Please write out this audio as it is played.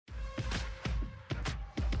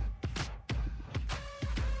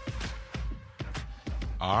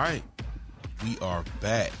All right, we are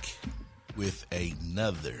back with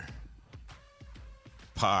another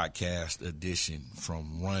podcast edition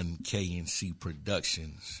from Run KNC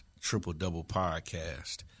Productions, Triple Double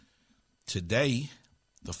Podcast. Today,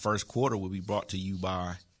 the first quarter will be brought to you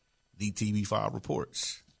by DTB5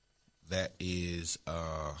 Reports. That is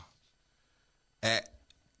at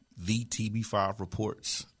DTB5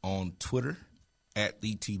 Reports on Twitter, at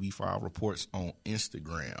DTB5 Reports on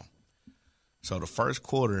Instagram. So the first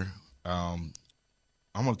quarter, I'm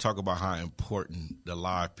going to talk about how important the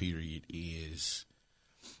live period is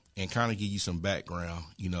and kind of give you some background.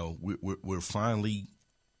 You know, we're finally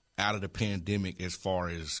out of the pandemic as far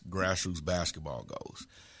as grassroots basketball goes.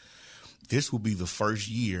 This will be the first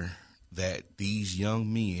year that these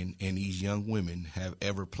young men and these young women have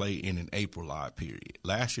ever played in an April live period.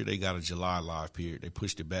 Last year they got a July live period. They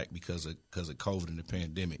pushed it back because of COVID and the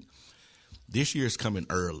pandemic. This year it's coming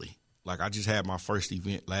early. Like, I just had my first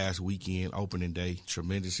event last weekend, opening day,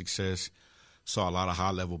 tremendous success. Saw a lot of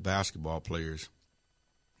high-level basketball players,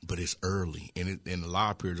 but it's early, and the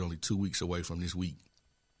live period is only 2 weeks away from this week.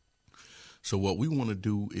 So what we want to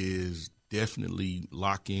do is definitely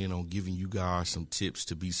lock in on giving you guys some tips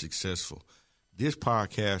to be successful. This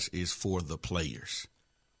podcast is for the players.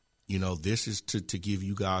 You know, this is to give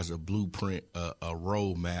you guys a blueprint, a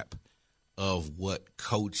roadmap of what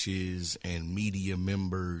coaches and media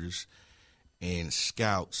members and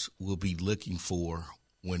scouts will be looking for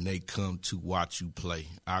when they come to watch you play.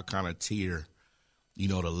 I kind of tier, you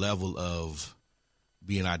know, the level of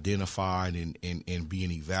being identified and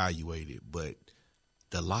being evaluated. But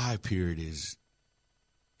the live period is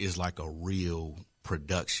like a real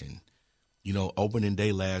production. You know, opening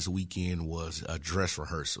day last weekend was a dress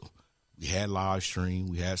rehearsal. We had live stream.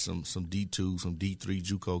 We had some D2, some D3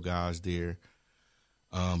 JUCO guys there.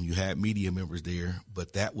 You had media members there,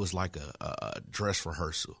 but that was like a dress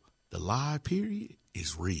rehearsal. The live period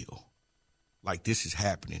is real. Like, this is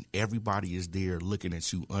happening. Everybody is there looking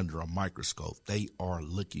at you under a microscope. They are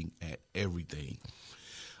looking at everything.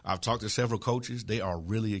 I've talked to several coaches. They are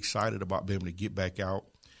really excited about being able to get back out,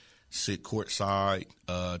 sit courtside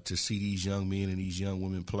to see these young men and these young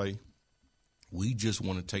women play. We just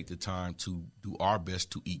want to take the time to do our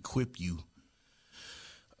best to equip you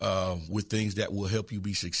with things that will help you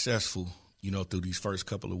be successful, you know, through these first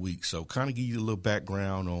couple of weeks. So kind of give you a little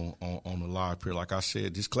background on the live period. Like I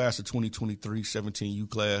said, this class of 2023, 17U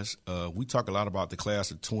class, we talk a lot about the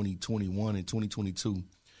class of 2021 and 2022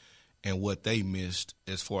 and what they missed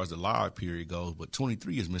as far as the live period goes. But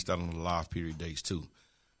 23 has missed out on the live period days too.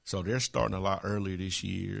 So they're starting a lot earlier this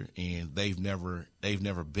year, and they've never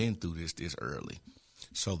been through this early.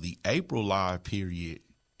 So the April live period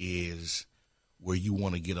is where you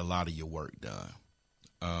want to get a lot of your work done,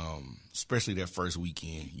 especially that first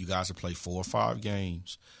weekend. You guys will play 4 or 5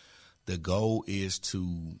 games. The goal is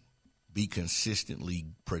to be consistently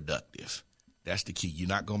productive. That's the key. You're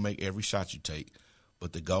not going to make every shot you take,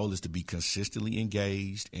 but the goal is to be consistently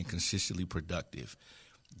engaged and consistently productive.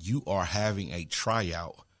 You are having a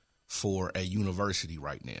tryout for a university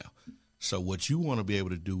right now. So what you want to be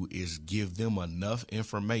able to do is give them enough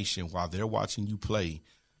information while they're watching you play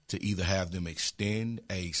to either have them extend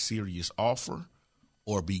a serious offer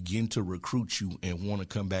or begin to recruit you and want to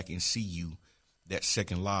come back and see you that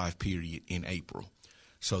second live period in April.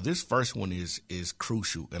 So this first one is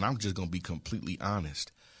crucial, and I'm just going to be completely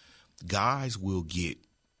honest. Guys will get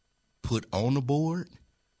put on the board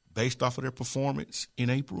based off of their performance in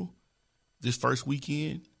April, this first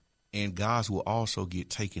weekend, and guys will also get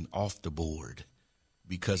taken off the board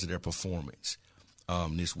because of their performance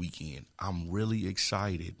this weekend. I'm really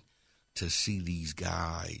excited to see these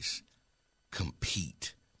guys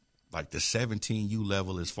compete. Like, the 17U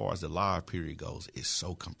level, as far as the live period goes, is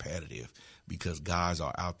so competitive because guys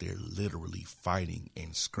are out there literally fighting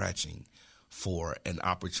and scratching for an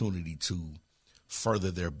opportunity to further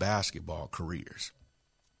their basketball careers.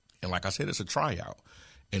 And like I said, it's a tryout.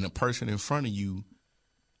 And the person in front of you,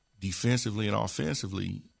 defensively and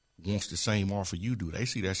offensively, wants the same offer you do. They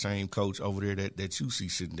see that same coach over there that you see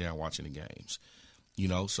sitting down watching the games. You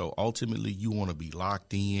know, so ultimately you want to be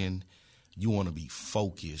locked in. You want to be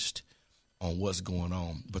focused on what's going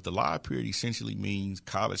on. But the live period essentially means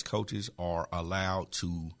college coaches are allowed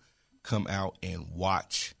to come out and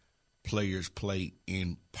watch players play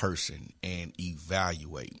in person and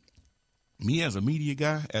evaluate. Me as a media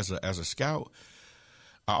guy, as a scout,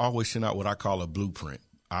 I always send out what I call a blueprint.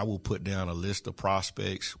 I will put down a list of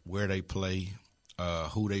prospects, where they play,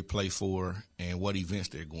 who they play for, and what events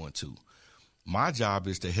they're going to. My job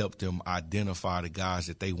is to help them identify the guys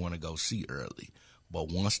that they want to go see early. But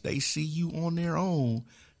once they see you on their own,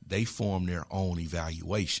 they form their own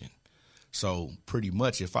evaluation. So pretty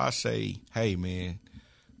much if I say, hey, man,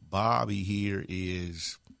 Bobby here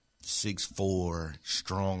is 6'4",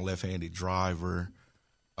 strong left-handed driver,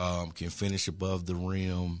 can finish above the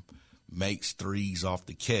rim, makes threes off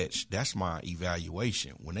the catch, that's my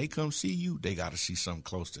evaluation. When they come see you, they got to see something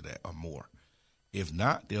close to that or more. If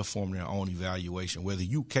not, they'll form their own evaluation, whether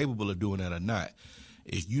you're capable of doing that or not.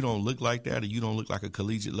 If you don't look like that or you don't look like a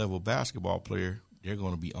collegiate level basketball player, they're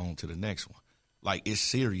going to be on to the next one. Like, it's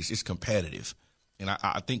serious. It's competitive. And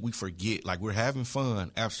I think we forget, like, we're having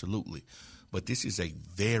fun, absolutely. But this is a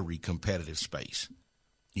very competitive space.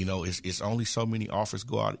 You know, it's only so many offers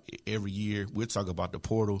go out every year. We'll talk about the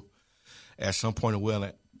portal at some point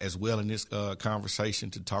as well in this conversation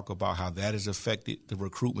to talk about how that has affected the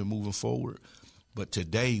recruitment moving forward. But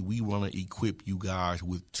today we want to equip you guys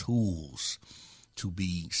with tools to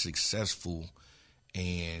be successful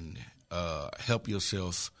and help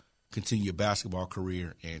yourself continue your basketball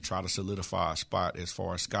career and try to solidify a spot as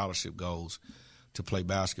far as scholarship goes to play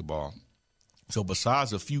basketball. So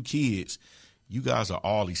besides a few kids, you guys are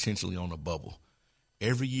all essentially on a bubble.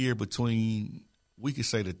 Every year between, we could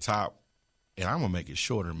say the top, and I'm going to make it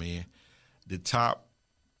shorter, man, the top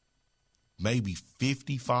maybe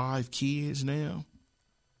 55 kids now,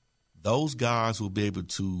 those guys will be able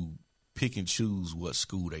to pick and choose what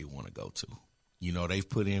school they want to go to. You know, they've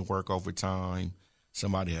put in work over time.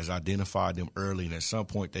 Somebody has identified them early, and at some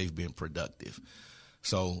point they've been productive.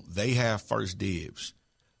 So they have first dibs.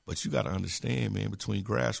 But you got to understand, man, between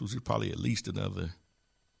grassroots, there's probably at least another,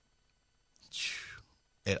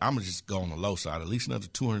 and I'm going to just go on the low side, at least another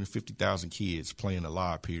 250,000 kids playing a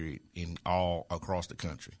live period in all across the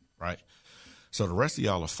country, right? So the rest of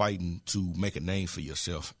y'all are fighting to make a name for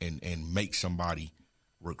yourself and make somebody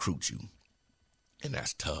recruit you. And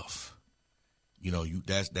that's tough. You know,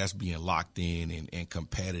 that's being locked in and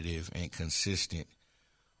competitive and consistent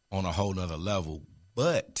on a whole nother level.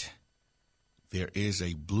 But there is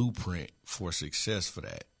a blueprint for success for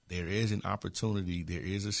that. There is an opportunity. There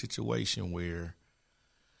is a situation where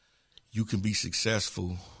you can be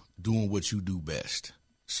successful doing what you do best.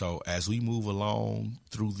 So as we move along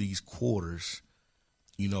through these quarters,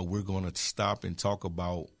 you know, we're going to stop and talk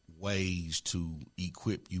about ways to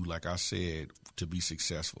equip you, like I said, to be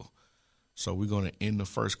successful. So we're going to end the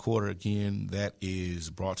first quarter again. That is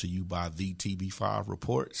brought to you by the TB5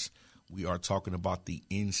 Reports. We are talking about the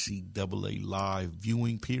NCAA live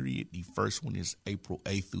viewing period. The first one is April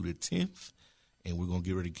 8th through the 10th, and we're going to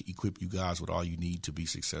get ready to equip you guys with all you need to be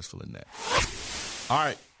successful in that. All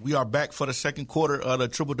right, we are back for the second quarter of the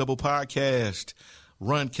Triple Double Podcast,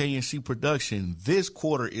 Run KNC Production. This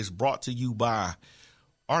quarter is brought to you by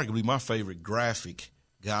arguably my favorite graphic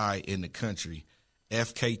guy in the country,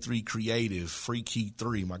 FK3 Creative,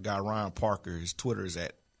 Freekey3. My guy Ryan Parker, his Twitter is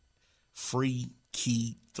at Freekey3,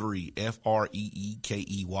 FREEKEYTHREE.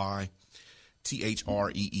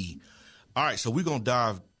 All right, so we're going to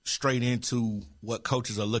dive straight into what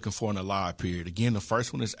coaches are looking for in the live period. Again, the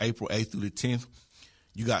first one is April 8th through the 10th.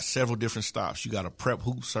 You got several different stops. You got a prep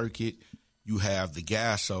hoop circuit. You have the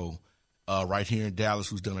Gasso right here in Dallas,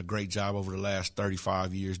 who's done a great job over the last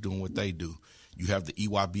 35 years doing what they do. You have the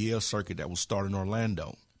EYBL circuit that will start in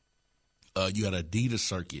Orlando. You got Adidas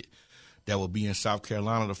circuit that will be in South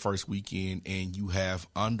Carolina the first weekend, and you have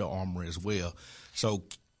Under Armour as well. So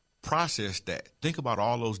process that. Think about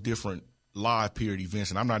all those different live period events,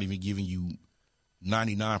 and I'm not even giving you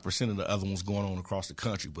 99% of the other ones going on across the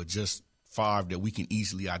country, but just 5 that we can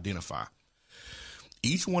easily identify.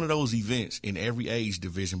 Each one of those events in every age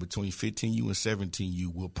division between 15U and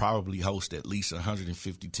 17U will probably host at least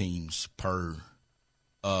 150 teams per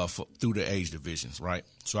through the age divisions, right?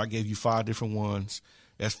 So I gave you 5 different ones.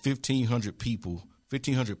 That's 1,500 people,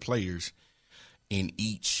 1,500 players in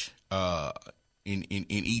each in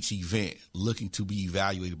each event looking to be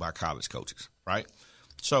evaluated by college coaches, right?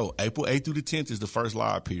 So April 8th through the 10th is the first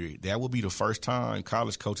live period. That will be the first time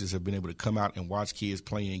college coaches have been able to come out and watch kids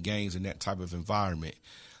playing games in that type of environment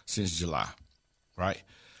since July, right?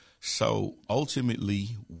 So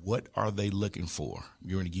ultimately, what are they looking for?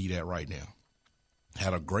 You're going to give you that right now.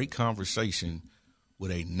 Had a great conversation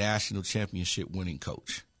with a national championship winning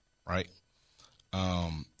coach, right?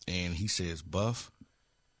 And he says, Buff,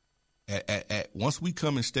 once we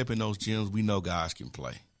come and step in those gyms, we know guys can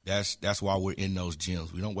play. That's why we're in those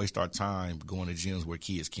gyms. We don't waste our time going to gyms where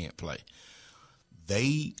kids can't play.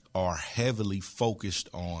 They are heavily focused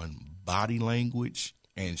on body language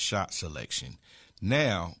and shot selection.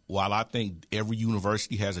 Now, while I think every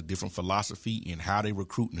university has a different philosophy in how they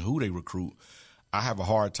recruit and who they recruit, I have a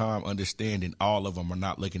hard time understanding all of them are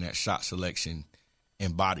not looking at shot selection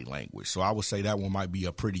and body language. So I would say that one might be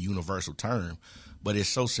a pretty universal term, but it's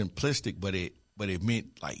so simplistic, but it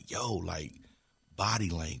meant like, like body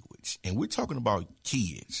language. And we're talking about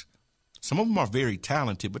kids. Some of them are very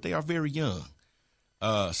talented, but they are very young.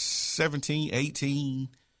 17, 18,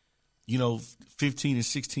 15 and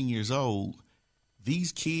 16 years old.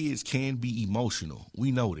 These kids can be emotional.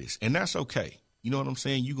 We know this, and that's okay. You know what I'm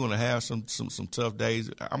saying? You're going to have some tough days.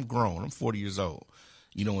 I'm grown. I'm 40 years old.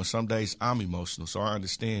 And some days I'm emotional, so I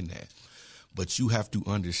understand that. But you have to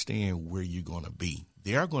understand where you're going to be.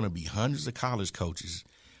 There are going to be hundreds of college coaches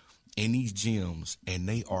in these gyms, and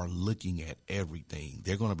they are looking at everything.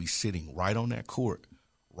 They're going to be sitting right on that court,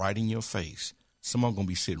 right in your face. Some are going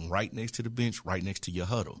to be sitting right next to the bench, right next to your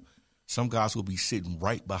huddle. Some guys will be sitting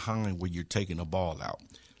right behind where you're taking the ball out.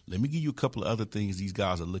 Let me give you a couple of other things these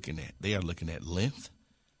guys are looking at. They are looking at length.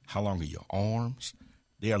 How long are your arms?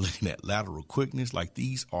 They are looking at lateral quickness. Like,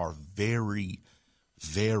 these are very,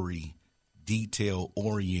 very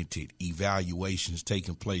detail-oriented evaluations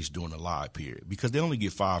taking place during the live period, because they only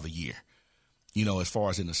get 5 a year, as far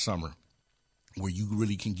as in the summer, where you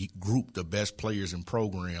really can group the best players and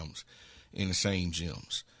programs in the same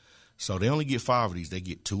gyms. So they only get 5 of these. They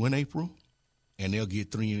get 2 in April, and they'll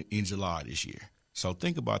get 3 in July this year. So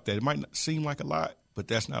think about that. It might not seem like a lot, but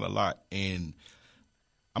that's not a lot. And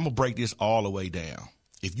I'm going to break this all the way down.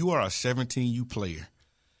 If you are a 17U player,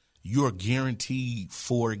 you're guaranteed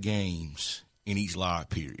 4 games in each live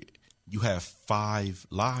period. You have 5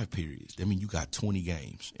 live periods. That means you got 20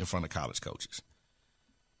 games in front of college coaches.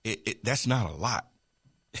 That's not a lot.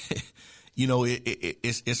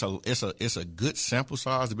 It's a good sample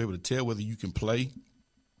size to be able to tell whether you can play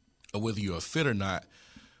or whether you're a fit or not.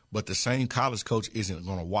 But the same college coach isn't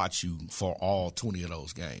going to watch you for all 20 of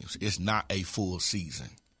those games. It's not a full season.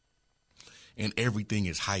 And everything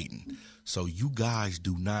is heightened. So you guys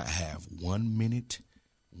do not have 1 minute,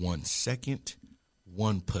 1 second,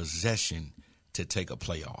 1 possession to take a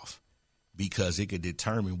playoff, because it could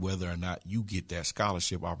determine whether or not you get that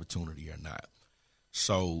scholarship opportunity or not.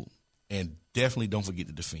 So, and definitely don't forget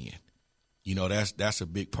to defend. That's a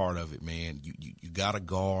big part of it, man. You got to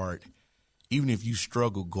guard. Even if you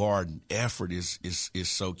struggle guarding, effort is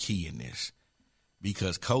so key in this.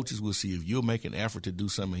 Because coaches will see if you'll make an effort to do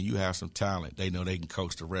something and you have some talent, they know they can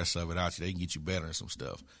coach the rest of it out you. They can get you better in some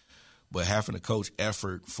stuff. But having to coach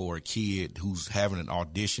effort for a kid who's having an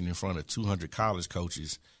audition in front of 200 college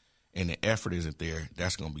coaches and the effort isn't there,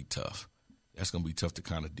 that's going to be tough. That's going to be tough to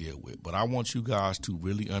kind of deal with. But I want you guys to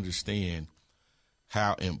really understand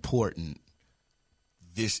how important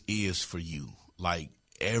this is for you. Like,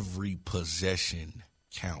 every possession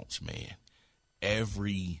counts, man.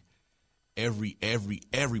 Every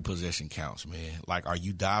possession counts, man. Like, are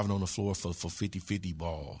you diving on the floor for 50-50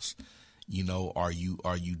 balls? Are you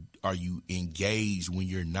engaged when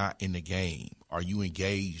you're not in the game? Are you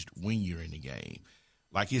engaged when you're in the game?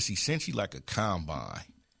 Like, it's essentially like a combine.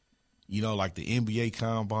 Like the NBA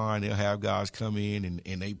combine, they'll have guys come in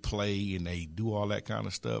and they play and they do all that kind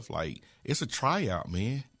of stuff. Like, it's a tryout,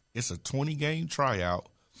 man. It's a 20-game tryout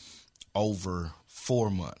over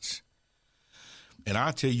 4 months. And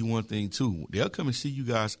I'll tell you one thing, too. They'll come and see you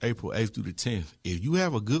guys April 8th through the 10th. If you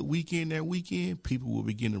have a good weekend that weekend, people will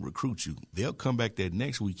begin to recruit you. They'll come back that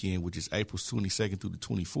next weekend, which is April 22nd through the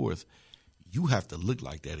 24th. You have to look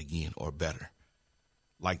like that again or better.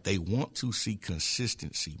 Like, they want to see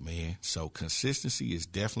consistency, man. So consistency is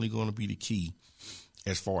definitely going to be the key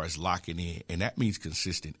as far as locking in. And that means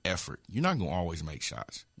consistent effort. You're not going to always make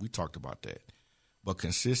shots. We talked about that. But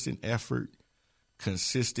consistent effort,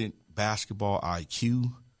 consistent basketball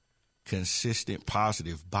IQ, consistent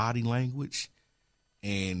positive body language,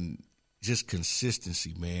 and just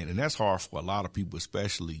consistency, man. And that's hard for a lot of people,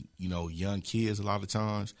 especially, young kids a lot of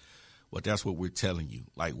times. But that's what we're telling you.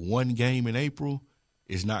 Like, 1 game in April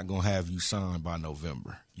is not going to have you signed by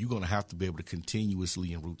November. You're going to have to be able to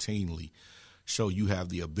continuously and routinely show you have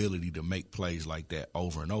the ability to make plays like that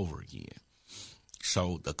over and over again.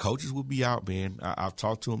 So the coaches will be out, man. I've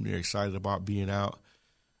talked to them. They're excited about being out.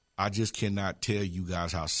 I just cannot tell you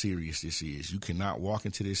guys how serious this is. You cannot walk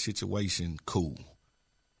into this situation cool.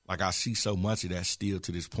 Like, I see so much of that still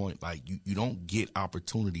to this point. Like, you don't get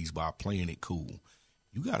opportunities by playing it cool.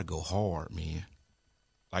 You got to go hard, man.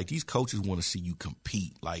 Like, these coaches want to see you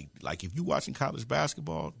compete. Like if you're watching college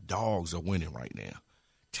basketball, dogs are winning right now.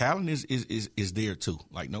 Talent is there too.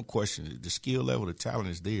 Like, no question. The skill level, the talent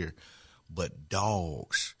is there. But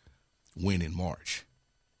dogs win in March.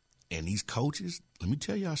 And these coaches, let me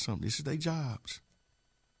tell y'all something. This is their jobs.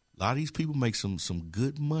 A lot of these people make some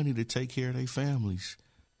good money to take care of their families.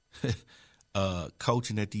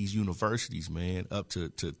 coaching at these universities, man, up to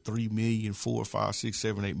 3 million, 4, 5, 6,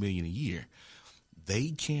 7, 8 million a year. They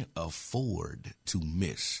can't afford to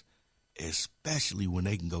miss, especially when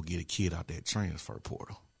they can go get a kid out that transfer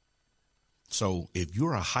portal. So if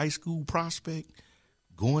you're a high school prospect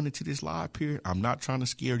going into this live period, I'm not trying to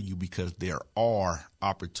scare you because there are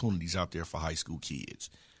opportunities out there for high school kids.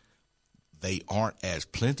 They aren't as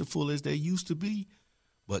plentiful as they used to be,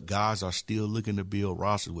 but guys are still looking to build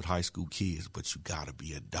rosters with high school kids. But you got to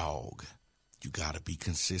be a dog. You got to be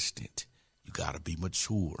consistent. You got to be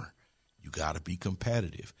mature. You got to be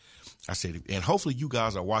competitive. I said, and hopefully you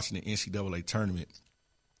guys are watching the NCAA tournament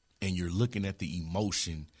and you're looking at the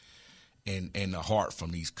emotion and the heart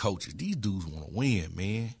from these coaches. These dudes want to win,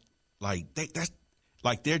 man. Like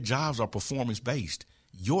their jobs are performance based.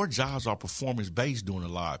 Your jobs are performance based during the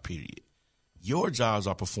live period. Your jobs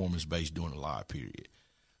are performance based during the live period.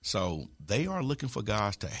 So they are looking for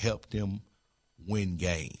guys to help them win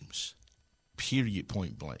games. Period,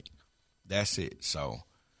 point blank. That's it. So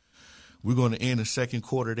we're going to end the second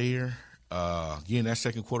quarter there. Again, that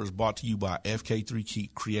second quarter is brought to you by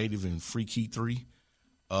FK3 Creative and Free Key 3.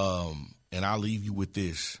 And I'll leave you with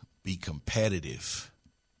this. Be competitive.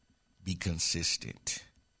 Be consistent.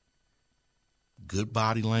 Good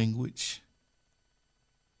body language.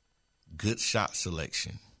 Good shot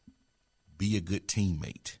selection. Be a good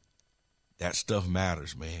teammate. That stuff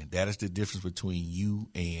matters, man. That is the difference between you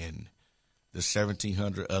and the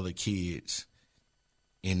 1,700 other kids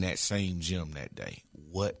in that same gym that day.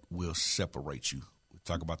 What will separate you? We'll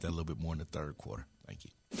talk about that a little bit more in the third quarter. Thank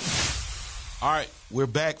you. All right, we're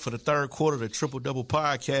back for the third quarter of the Triple Double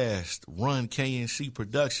Podcast. Run KNC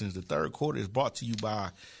Productions. The third quarter is brought to you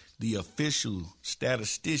by the official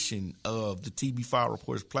statistician of the TB5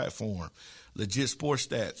 Reporters platform, Legit Sports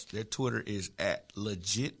Stats. Their Twitter is at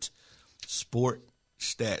Legit Sport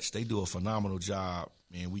Stats. They do a phenomenal job,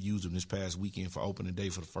 man. We used them this past weekend for opening day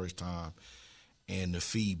for the first time, and the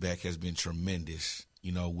feedback has been tremendous,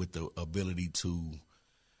 you know, with the ability to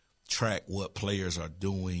track what players are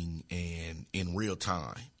doing and in real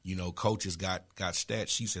time. You know, coaches got stat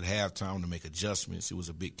sheets at halftime to make adjustments. It was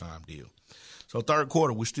a big time deal. So third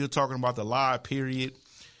quarter, we're still talking about the live period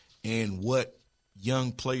and what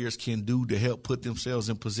young players can do to help put themselves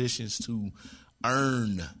in positions to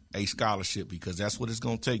earn a scholarship, because that's what it's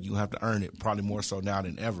going to take. You have to earn it, probably more so now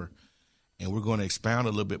than ever. And we're going to expound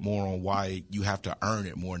a little bit more on why you have to earn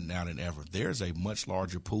it more now than ever. There's a much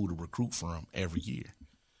larger pool to recruit from every year.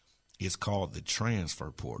 It's called the transfer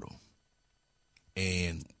portal.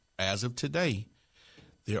 And as of today,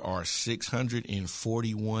 there are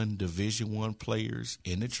 641 Division I players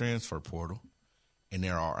in the transfer portal, and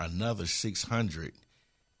there are another 600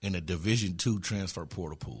 in the Division II transfer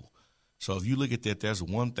portal pool. So if you look at that, that's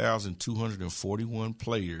 1,241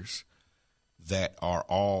 players that are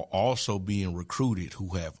all also being recruited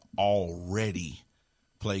who have already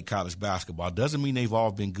played college basketball. Doesn't mean they've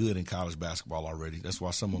all been good in college basketball already. That's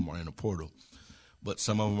why some of them are in the portal. But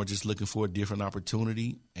some of them are just looking for a different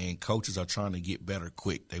opportunity, and coaches are trying to get better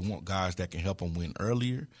quick. They want guys that can help them win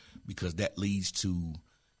earlier, because that leads to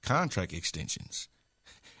contract extensions.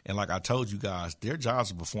 And like I told you guys, their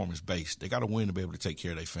jobs are performance-based. They got to win to be able to take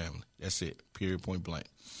care of their family. That's it, period, point blank.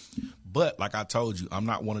 But like I told you, I'm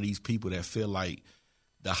not one of these people that feel like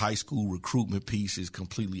the high school recruitment piece is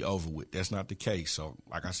completely over with. That's not the case. So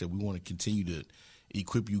like I said, we want to continue to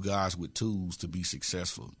equip you guys with tools to be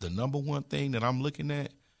successful. The number one thing that I'm looking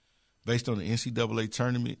at, based on the NCAA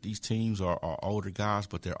tournament, these teams are older guys,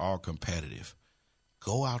 but they're all competitive.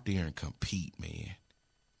 Go out there and compete, man.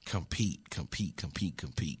 Compete,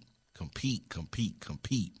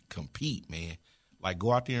 man. Like,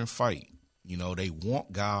 go out there and fight. You know, they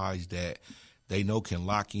want guys that they know can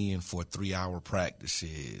lock in for 3-hour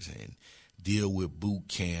practices and deal with boot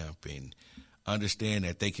camp and understand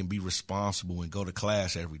that they can be responsible and go to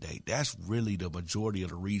class every day. That's really the majority of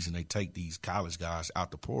the reason they take these college guys out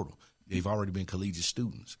the portal. They've already been collegiate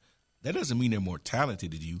students. That doesn't mean they're more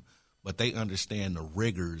talented than you, but they understand the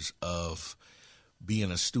rigors of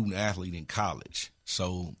being a student athlete in college.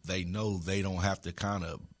 So they know they don't have to kind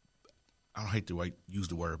of, I don't hate to use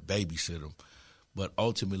the word babysit them, but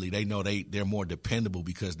ultimately they know they're more dependable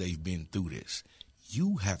because they've been through this.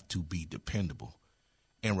 You have to be dependable.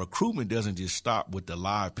 And recruitment doesn't just stop with the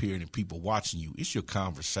live period and people watching you. It's your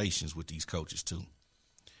conversations with these coaches too.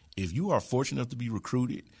 If you are fortunate enough to be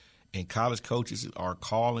recruited and college coaches are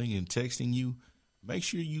calling and texting you, make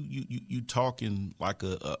sure you talking like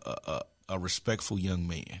a respectful young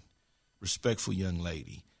man, respectful young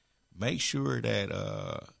lady. Make sure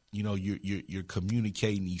that you're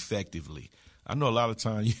communicating effectively. I know a lot of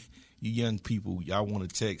times you young people, y'all want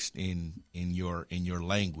to text in your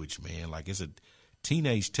language, man. Like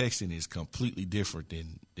teenage texting is completely different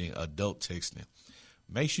than adult texting.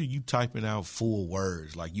 Make sure you typing out full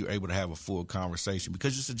words, like you're able to have a full conversation,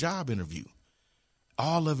 because it's a job interview.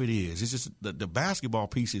 All of it is. It's just the basketball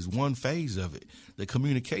piece is one phase of it. The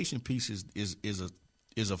communication piece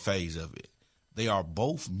is a phase of it. They are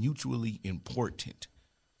both mutually important,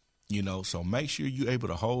 so make sure you're able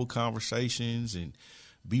to hold conversations and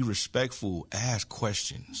be respectful. Ask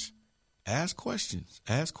questions,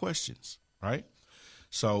 right?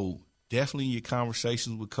 So definitely in your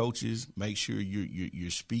conversations with coaches, make sure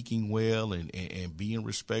you're speaking well and being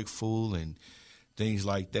respectful and things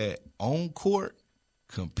like that. On court,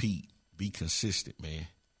 compete, be consistent, man.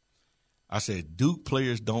 I said Duke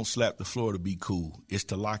players don't slap the floor to be cool. It's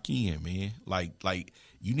to lock in, man. Like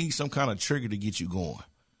you need some kind of trigger to get you going.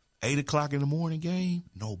 8 o'clock in the morning game,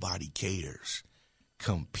 nobody cares.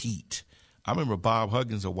 Compete. I remember Bob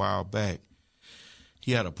Huggins a while back.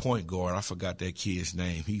 He had a point guard. I forgot that kid's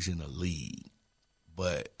name. He's in the league.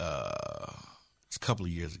 But it's a couple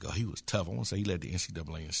of years ago. He was tough. I want to say he led the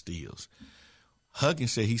NCAA in steals.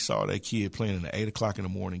 Huggins said he saw that kid playing in the 8 o'clock in the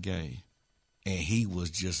morning game, and he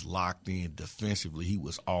was just locked in defensively. He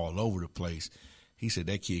was all over the place. He said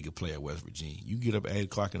that kid could play at West Virginia. You get up at 8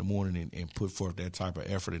 o'clock in the morning and put forth that type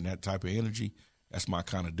of effort and that type of energy, that's my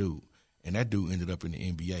kind of dude. And that dude ended up in the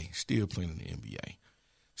NBA, still playing in the NBA.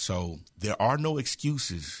 So there are no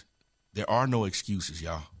excuses. There are no excuses,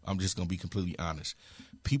 y'all. I'm just going to be completely honest.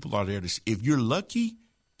 People are there if you're lucky,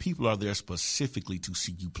 people are there specifically to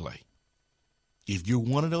see you play. If you're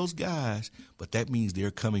one of those guys, but that means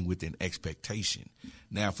they're coming with an expectation.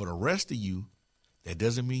 Now, for the rest of you, that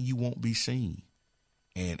doesn't mean you won't be seen.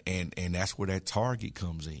 And that's where that target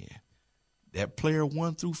comes in. That player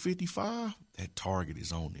 1 through 55, that target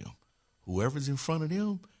is on them. Whoever's in front of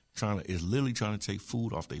them is literally trying to take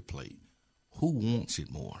food off their plate. Who wants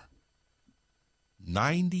it more?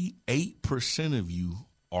 98% of you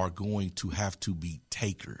are going to have to be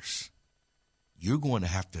takers. You're going to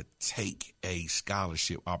have to take a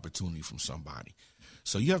scholarship opportunity from somebody.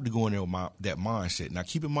 So you have to go in there with that mindset. Now,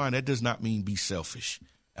 keep in mind, that does not mean be selfish.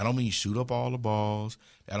 That don't mean shoot up all the balls.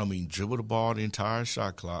 That don't mean dribble the ball the entire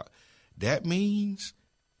shot clock. That means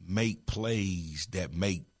make plays that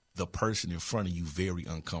make the person in front of you very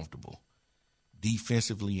uncomfortable.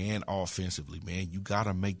 Defensively and offensively, man, you got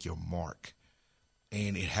to make your mark.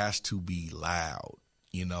 And it has to be loud,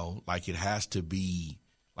 like it has to be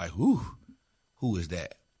like, who is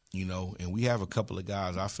that? And we have a couple of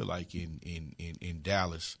guys, I feel like in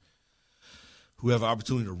Dallas, who have an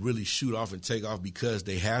opportunity to really shoot off and take off because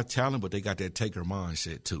they have talent, but they got that taker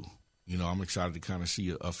mindset too. I'm excited to kind of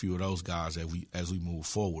see a few of those guys as we move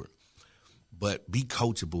forward. But be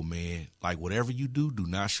coachable, man. Like whatever you do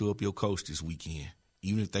not show up your coach this weekend.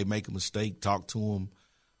 Even if they make a mistake, talk to them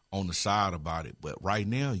on the side about it. But right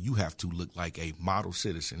now, you have to look like a model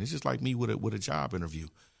citizen. It's just like me with a job interview.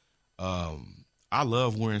 I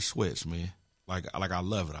love wearing sweats, man. Like I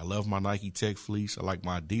love it. I love my Nike Tech fleece. I like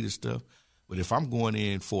my Adidas stuff. But if I'm going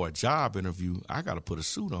in for a job interview, I got to put a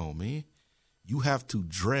suit on, man. You have to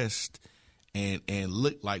dress and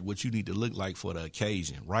look like what you need to look like for the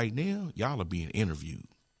occasion. Right now, y'all are being interviewed.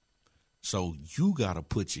 So you got to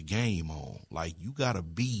put your game on. Like you got to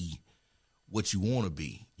be what you want to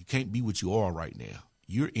be. You can't be what you are right now.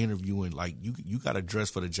 You're interviewing like you got to dress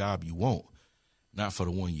for the job you want, not for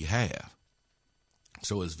the one you have.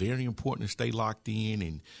 So it's very important to stay locked in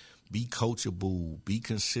and be coachable, be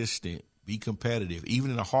consistent, be competitive.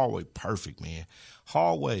 Even in the hallway, perfect, man.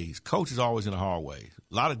 Hallways, coach is always in the hallways.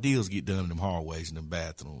 A lot of deals get done in them hallways and them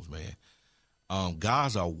bathrooms, man.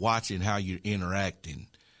 Guys are watching how you're interacting,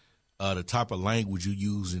 the type of language you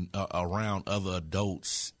use around other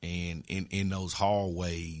adults and in those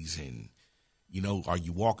hallways. And, are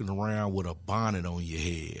you walking around with a bonnet on your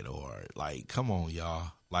head? Or, like, come on,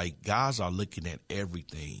 y'all. Like, guys are looking at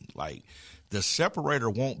everything. Like, the separator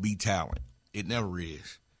won't be talent. It never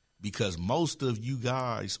is. Because most of you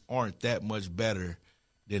guys aren't that much better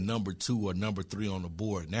than number 2 or number 3 on the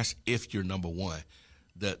board. And that's if you're number 1.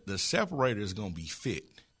 The separator is going to be fit.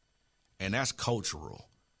 And that's cultural.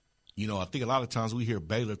 I think a lot of times we hear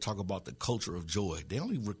Baylor talk about the culture of joy. They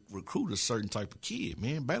only recruit a certain type of kid,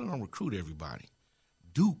 man. Baylor don't recruit everybody.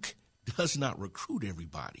 Duke does not recruit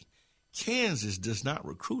everybody. Kansas does not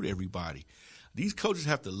recruit everybody. These coaches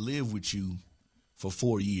have to live with you for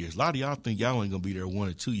 4 years. A lot of y'all think y'all ain't going to be there 1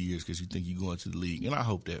 or 2 years because you think you're going to the league, and I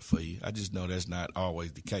hope that for you. I just know that's not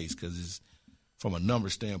always the case because from a number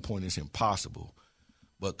standpoint, it's impossible.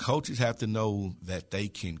 But coaches have to know that they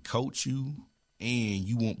can coach you and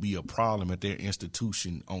you won't be a problem at their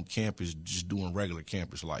institution on campus just doing regular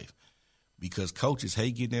campus life. Because coaches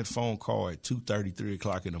hate getting that phone call at 2:30, 3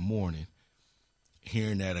 o'clock in the morning,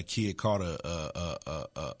 hearing that a kid caught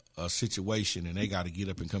a situation and they got to get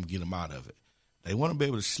up and come get them out of it. They want to be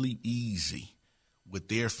able to sleep easy with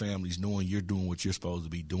their families knowing you're doing what you're supposed to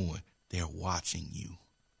be doing. They're watching you.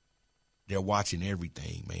 They're watching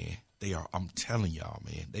everything, man. I'm telling y'all,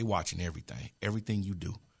 man, they watching everything you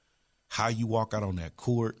do. How you walk out on that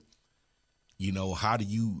court, how do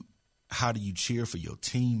you cheer for your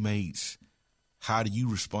teammates? How do you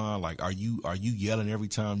respond? Like, are you yelling every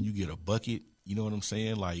time you get a bucket? You know what I'm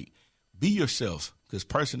saying? Like, be yourself, because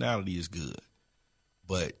personality is good.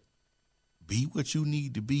 But be what you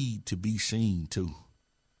need to be seen too,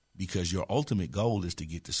 because your ultimate goal is to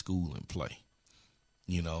get to school and play.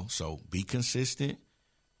 So be consistent,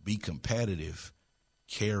 be competitive.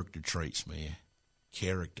 Character traits, man.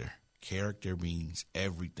 Character means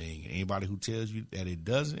everything. Anybody who tells you that it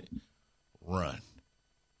doesn't, run.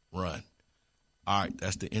 All right,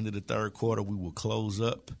 that's the end of the third quarter. We will close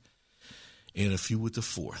up in a few with the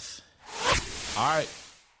fourth. All right,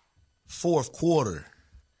 fourth quarter,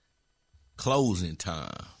 closing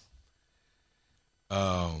time.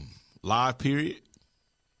 Live period.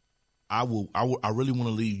 I really want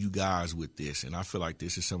to leave you guys with this, and I feel like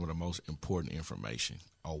this is some of the most important information.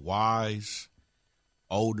 A wise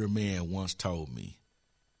older man once told me,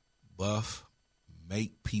 Buff,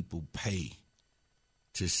 make people pay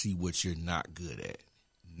to see what you're not good at.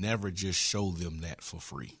 Never just show them that for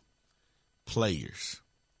free. Players,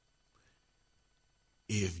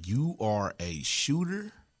 if you are a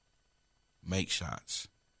shooter, make shots.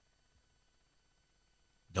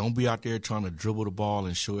 Don't be out there trying to dribble the ball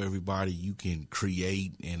and show everybody you can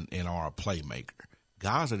create and are a playmaker.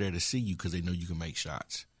 Guys are there to see you because they know you can make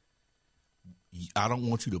shots. I don't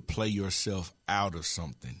want you to play yourself out of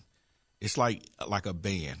something. It's like a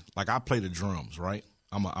band. Like, I play the drums, right?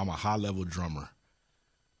 I'm a high-level drummer.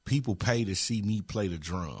 People pay to see me play the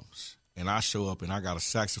drums. And I show up and I got a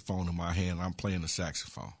saxophone in my hand and I'm playing the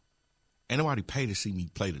saxophone. Ain't nobody pay to see me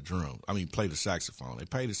play the play the saxophone. They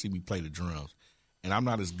pay to see me play the drums. And I'm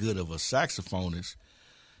not as good of a saxophonist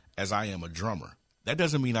as I am a drummer. That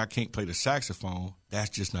doesn't mean I can't play the saxophone.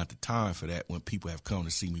 That's just not the time for that when people have come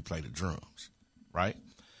to see me play the drums, right?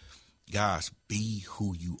 Guys, be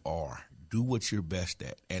who you are. Do what you're best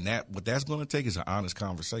at. And what that's going to take is an honest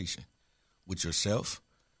conversation with yourself,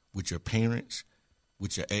 with your parents,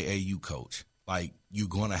 with your AAU coach. Like, you're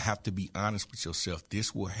going to have to be honest with yourself.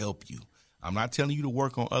 This will help you. I'm not telling you to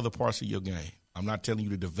work on other parts of your game. I'm not telling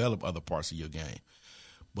you to develop other parts of your game.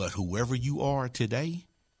 But whoever you are today,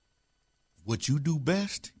 what you do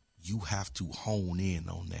best, you have to hone in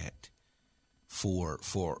on that for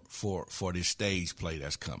this stage play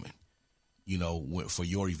that's coming. For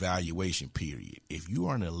your evaluation period. If you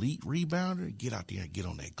are an elite rebounder, get out there and get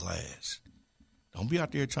on that glass. Don't be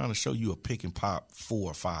out there trying to show you a pick and pop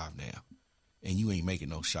 4 or 5 now, and you ain't making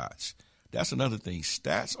no shots. That's another thing.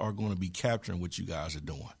 Stats are going to be capturing what you guys are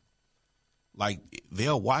doing. Like,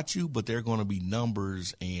 they'll watch you, but they're going to be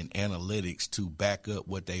numbers and analytics to back up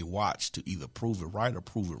what they watch to either prove it right or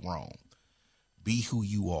prove it wrong. Be who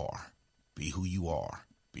you are. Be who you are.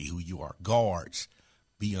 Be who you are. Guards,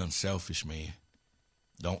 be unselfish, man.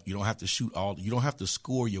 You don't have to you don't have to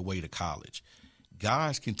score your way to college.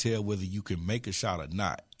 Guys can tell whether you can make a shot or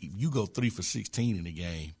not. If you go 3 for 16 in the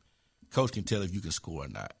game, coach can tell if you can score or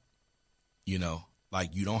not. You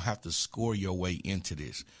don't have to score your way into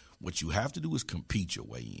this. What you have to do is compete your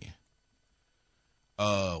way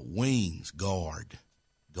in. Wings, guard.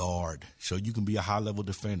 So you can be a high-level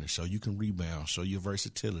defender. So you can rebound. Show your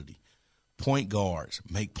versatility. Point guards,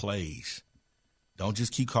 make plays. Don't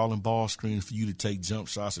just keep calling ball screens for you to take jump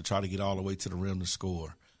shots or try to get all the way to the rim to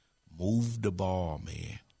score. Move the ball,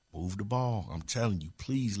 man. Move the ball. I'm telling you,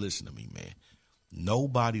 please listen to me, man.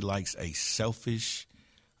 Nobody likes a selfish,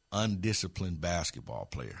 undisciplined basketball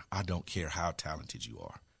player. I don't care how talented you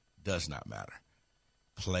are. Does not matter.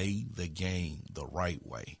 Play the game the right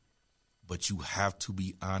way. But you have to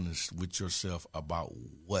be honest with yourself about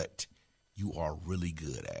what you are really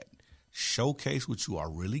good at. Showcase what you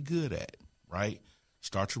are really good at, right?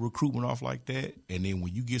 Start your recruitment off like that. And then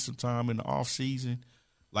when you get some time in the off season,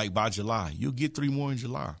 like by July, you'll get 3 more in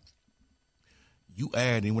July. You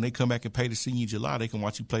add, and when they come back and pay to see you in July, they can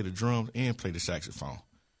watch you play the drums and play the saxophone.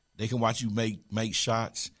 They can watch you make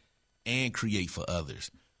shots and create for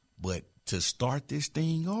others. But to start this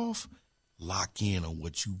thing off, lock in on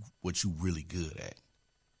what you really good at.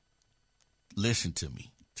 Listen to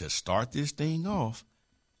me. To start this thing off,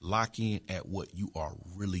 lock in at what you are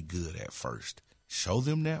really good at first. Show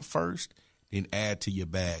them that first. then add to your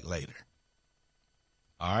bag later.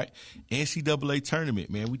 All right? NCAA tournament,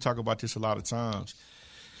 man, we talk about this a lot of times.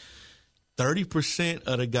 30%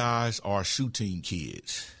 of the guys are shooting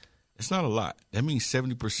kids. It's not a lot. That means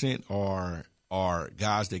 70% are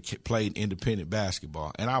guys that played independent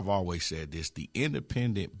basketball. And I've always said this, the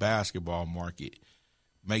independent basketball market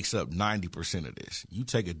makes up 90% of this. You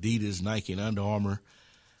take Adidas, Nike, and Under Armour,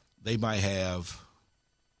 they might have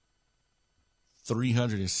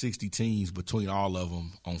 360 teams between all of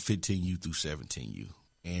them on 15U through 17U.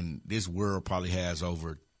 And this world probably has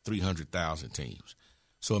over 300,000 teams.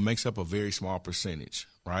 So it makes up a very small percentage,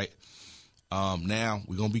 right? Now,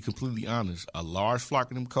 we're going to be completely honest. A large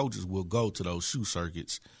flock of them coaches will go to those shoe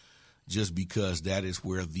circuits just because that is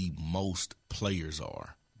where the most players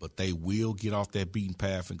are. But they will get off that beaten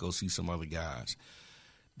path and go see some other guys.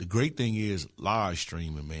 The great thing is live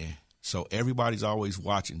streaming, man. So everybody's always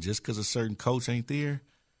watching. Just because a certain coach ain't there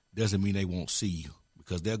doesn't mean they won't see you,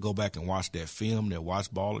 because they'll go back and watch that film. They'll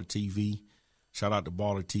watch Baller TV. Shout out to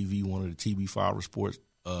Baller TV, one of the TB5 Sports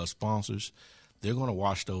sponsors. They're going to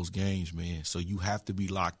watch those games, man. So you have to be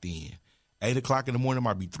locked in. 8 o'clock in the morning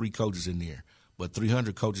might be 3 coaches in there, but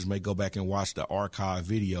 300 coaches may go back and watch the archive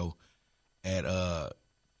video at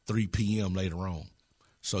 3 p.m. later on.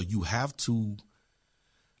 So you have to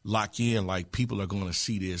lock in, like people are going to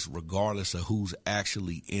see this regardless of who's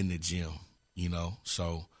actually in the gym, you know.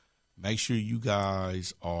 So make sure you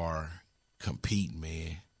guys are competing,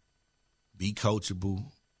 man. Be coachable,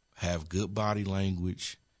 have good body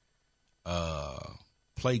language,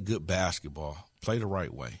 play good basketball, play the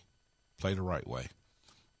right way,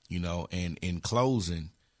 you know. And in closing,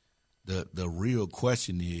 the real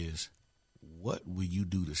question is, what will you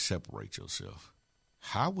do to separate yourself?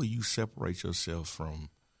 How will you separate yourself from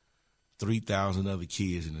 3,000 other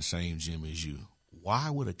kids in the same gym as you?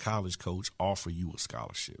 Why would a college coach offer you a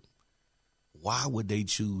scholarship? Why would they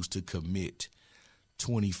choose to commit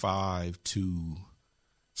 $25,000 to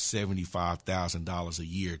 $75,000 a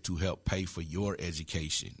year to help pay for your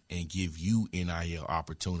education and give you NIL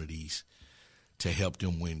opportunities to help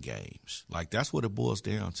them win games? Like, that's what it boils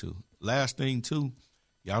down to. Last thing, too,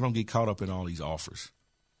 y'all don't get caught up in all these offers.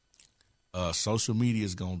 Social media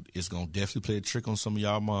is gonna definitely play a trick on some of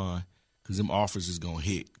y'all mind, because them offers is going to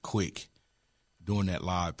hit quick during that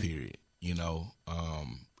live period. You know,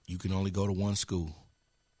 you can only go to one school.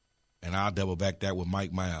 And I'll double back that with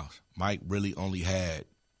Mike Miles. Mike really only had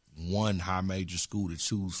one high major school to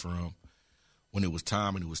choose from when it was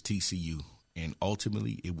time, and it was TCU. And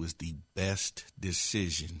ultimately, it was the best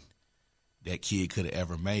decision that kid could have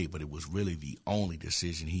ever made, but it was really the only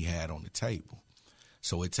decision he had on the table.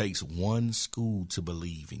 So it takes one school to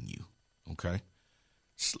believe in you, okay?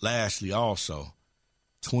 Lastly, also,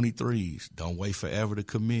 23s, don't wait forever to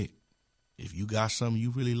commit. If you got something you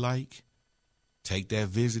really like, take that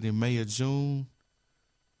visit in May or June.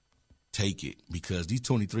 Take it, because these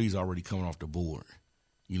 23s are already coming off the board.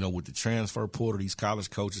 You know, with the transfer portal, these college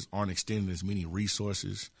coaches aren't extending as many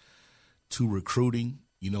resources to recruiting,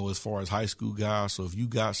 you know, as far as high school guys. So if you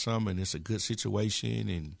got something and it's a good situation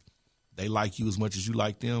and they like you as much as you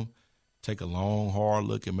like them, take a long, hard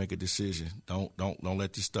look and make a decision. Don't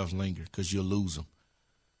let this stuff linger, because you'll lose them.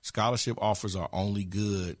 Scholarship offers are only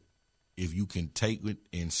good if you can take it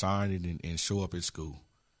and sign it and show up at school.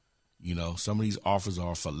 You know, some of these offers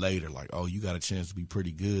are for later, like, oh, you got a chance to be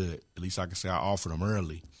pretty good. At least I can say I offered them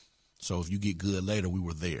early. So if you get good later, we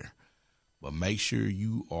were there. But make sure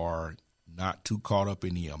you are not too caught up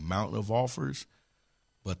in the amount of offers,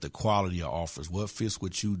 but the quality of offers. What fits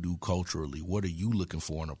what you do culturally? What are you looking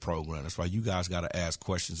for in a program? That's why you guys got to ask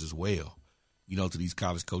questions as well, you know, to these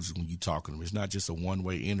college coaches when you talk to them. It's not just a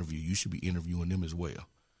one-way interview. You should be interviewing them as well,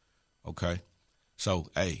 okay? So,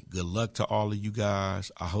 hey, good luck to all of you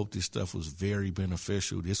guys. I hope this stuff was very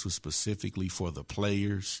beneficial. This was specifically for the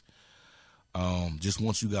players. Just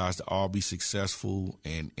want you guys to all be successful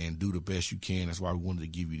and do the best you can. That's why we wanted to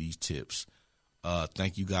give you these tips.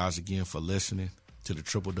 Thank you guys again for listening to the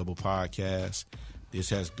Triple Double Podcast. This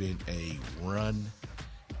has been a Run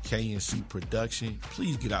KNC production.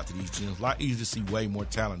 Please get out to these gyms. A lot easier to see way more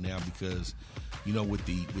talent now, because, you know, with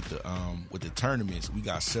the tournaments, we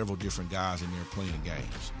got several different guys in there playing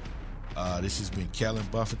games. This has been Kellen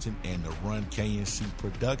Buffington and the Run KNC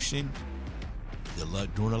production. Good luck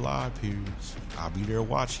during the live periods. I'll be there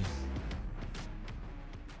watching.